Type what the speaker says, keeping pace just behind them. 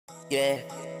Yeah,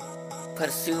 put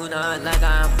a suit on like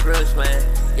I'm Bruce Wayne.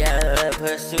 Yeah, put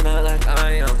a suit on like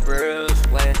I am Bruce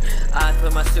Wayne. I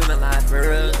put my suit on like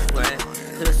Bruce Wayne.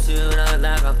 Put a suit on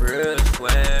like I'm Bruce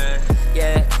Wayne.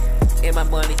 Yeah, and my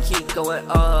money keep going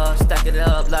up, stacking it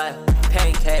up like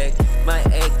pancake. My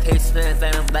AK spins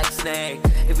and I'm like snake.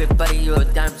 Everybody, your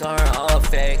dimes are all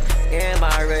fake. And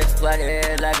my wrist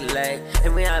flooded like a lake.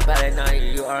 And we not about it now,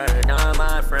 you are not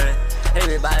my friend.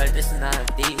 Everybody, this is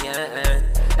not the end.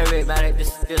 Everybody, this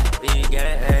is just the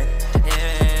beginning.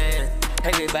 And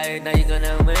everybody, know you're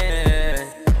gonna win.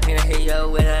 Gonna hit you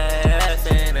with an ass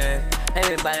in it.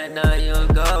 Everybody know you're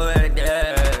going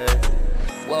there.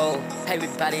 Whoa,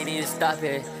 everybody need to stop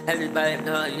it. Everybody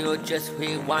know you just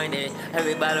rewind it.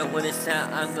 Everybody when it's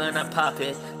sound, I'm gonna pop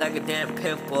it like a damn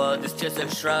pimple. It's just a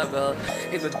struggle.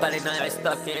 Everybody know I'm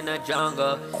stuck in the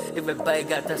jungle. Everybody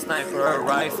got the sniper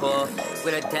rifle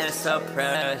with a damn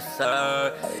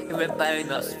suppressor. Everybody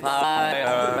knows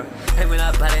fire.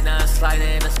 Everybody know sliding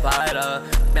in a spider.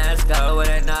 Mask go with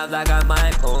a knife like a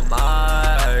Michael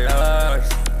Myers.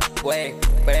 Wait,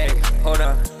 hold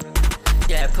on.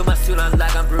 Yeah, put my suit on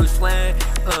like I'm Bruce Wayne.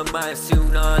 Put my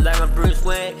suit on like I'm Bruce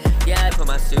Wayne. Yeah, put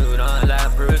my suit on like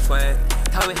I'm Bruce Wayne.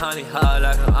 Call me honey hard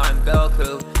like I'm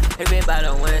Goku. Everybody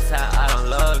when it's out, I don't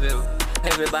love you.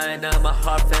 Everybody know my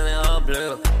heart feeling all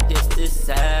blue. This is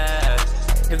sad.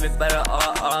 Everybody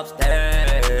all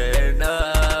upstairs in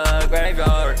the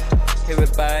graveyard.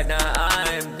 Everybody know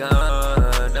I'm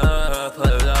gonna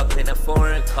pull up in a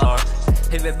foreign car.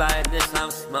 Everybody this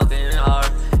I'm smoking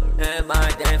hard. And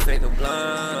my damn freaking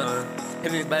blunt.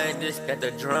 Everybody just got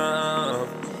the drum.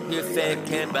 You fake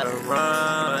can't better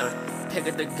run. Pick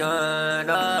up the gun,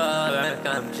 oh, like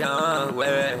I'm John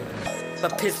Wayne. My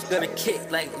pistol gonna kick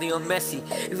like Leo Messi.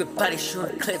 Everybody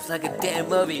shooting clips like a damn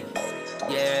movie.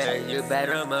 Yeah, you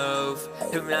better move.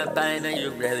 If you're not buying it,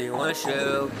 you really want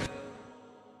to.